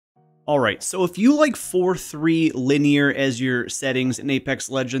Alright, so if you like 4-3 linear as your settings in Apex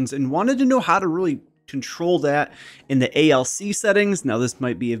Legends and wanted to know how to really control that in the ALC settings, now this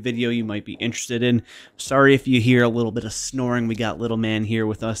might be a video you might be interested in. Sorry if you hear a little bit of snoring, we got little man here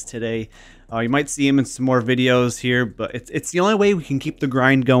with us today. You might see him in some more videos here, but it's the only way we can keep the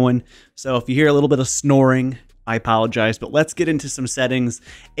grind going. So if you hear a little bit of snoring, I apologize, but let's get into some settings.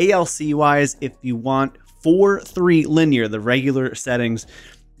 ALC wise, if you want 4-3 linear, the regular settings,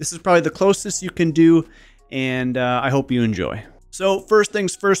 this is probably the closest you can do, and I hope you enjoy. So first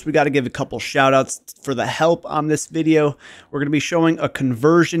things first, we got to give a couple shout outs for the help on this video. We're going to be showing a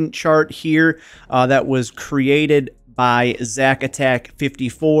conversion chart here that was created by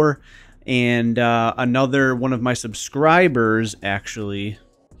ZackAttack54, and another one of my subscribers actually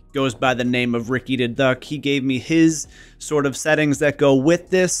goes by the name of Ricky the Duck. He gave me his sort of settings that go with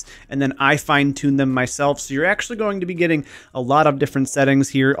this, and then I fine-tune them myself. So you're actually going to be getting a lot of different settings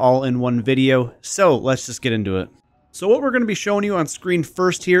here all in one video. So let's just get into it. So what we're going to be showing you on screen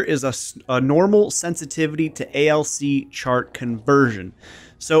first here is a normal sensitivity to ALC chart conversion.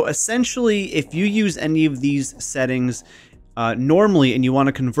 So essentially, if you use any of these settings normally and you want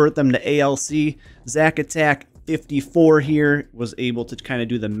to convert them to ALC, ZackAttack54 here was able to kind of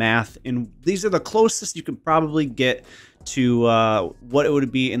do the math, and these are the closest you could probably get to what it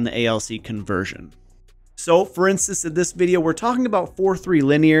would be in the ALC conversion. So for instance, in this video we're talking about 4-3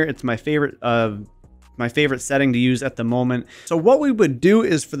 linear. It's my favorite setting to use at the moment. So what we would do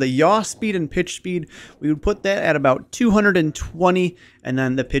is for the yaw speed and pitch speed, we would put that at about 220 and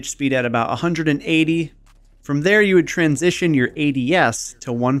then the pitch speed at about 180. From there, you would transition your ADS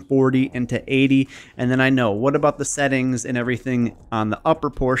to 140 and to 80. And then I know, what about the settings and everything on the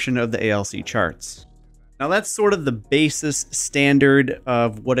upper portion of the ALC charts? Now that's sort of the basis standard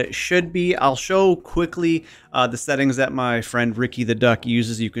of what it should be. I'll show quickly the settings that my friend Ricky the Duck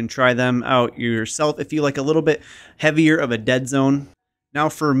uses. You can try them out yourself if you like a little bit heavier of a dead zone. Now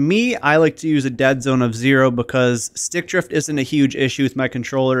for me, I like to use a dead zone of 0 because stick drift isn't a huge issue with my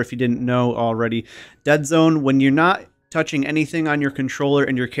controller, if you didn't know already. Dead zone, when you're not touching anything on your controller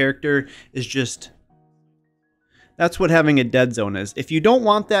and your character, is just... that's what having a dead zone is. If you don't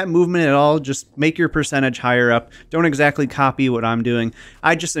want that movement at all, just make your percentage higher up. Don't exactly copy what I'm doing.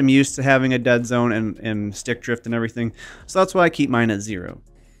 I just am used to having a dead zone and stick drift and everything, so that's why I keep mine at 0.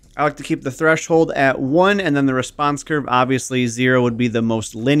 I like to keep the threshold at 1, and then the response curve, obviously 0 would be the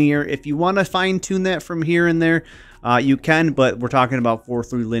most linear. If you want to fine tune that from here and there, you can, but we're talking about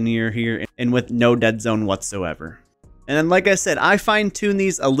 4-3 linear here and with no dead zone whatsoever. And then, like I said, I fine-tune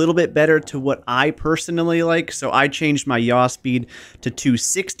these a little bit better to what I personally like. So I changed my yaw speed to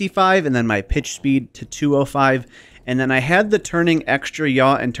 265 and then my pitch speed to 205. And then I had the turning extra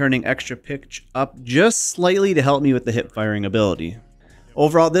yaw and turning extra pitch up just slightly to help me with the hip firing ability.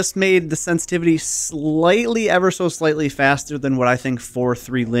 Overall, this made the sensitivity slightly, ever so slightly faster than what I think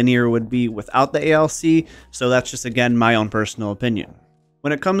 4-3 linear would be without the ALC. So that's just, again, my own personal opinion.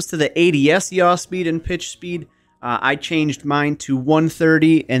 When it comes to the ADS yaw speed and pitch speed, I changed mine to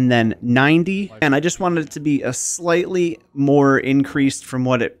 130 and then 90, and I just wanted it to be a slightly more increased from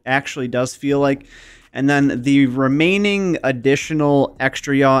what it actually does feel like. And then the remaining additional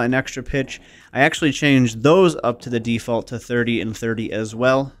extra yaw and extra pitch, I actually changed those up to the default to 30 and 30 as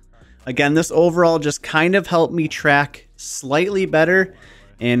well. Again, this overall just kind of helped me track slightly better,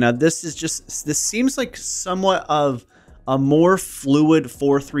 and this seems like somewhat of a more fluid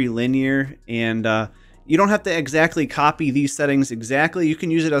 4-3 linear, and you don't have to exactly copy these settings exactly. You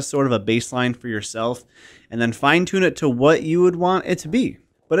can use it as sort of a baseline for yourself and then fine tune it to what you would want it to be.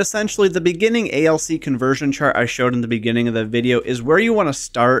 But essentially, the beginning ALC conversion chart I showed in the beginning of the video is where you want to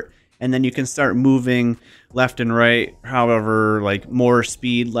start, and then you can start moving left and right, however, like more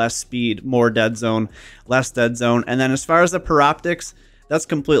speed, less speed, more dead zone, less dead zone. And then as far as the per optics, that's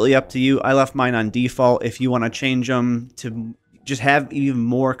completely up to you. I left mine on default. If you want to change them to just have even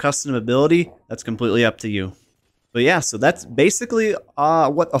more custom ability, that's completely up to you. But yeah, so that's basically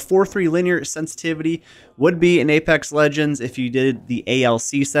what a 4-3 linear sensitivity would be in Apex Legends if you did the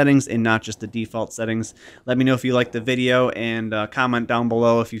ALC settings and not just the default settings. Let me know if you liked the video, and comment down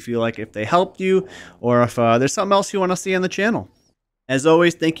below if you feel like if they helped you or if there's something else you want to see on the channel. As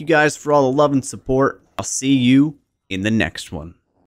always, thank you guys for all the love and support. I'll see you in the next one.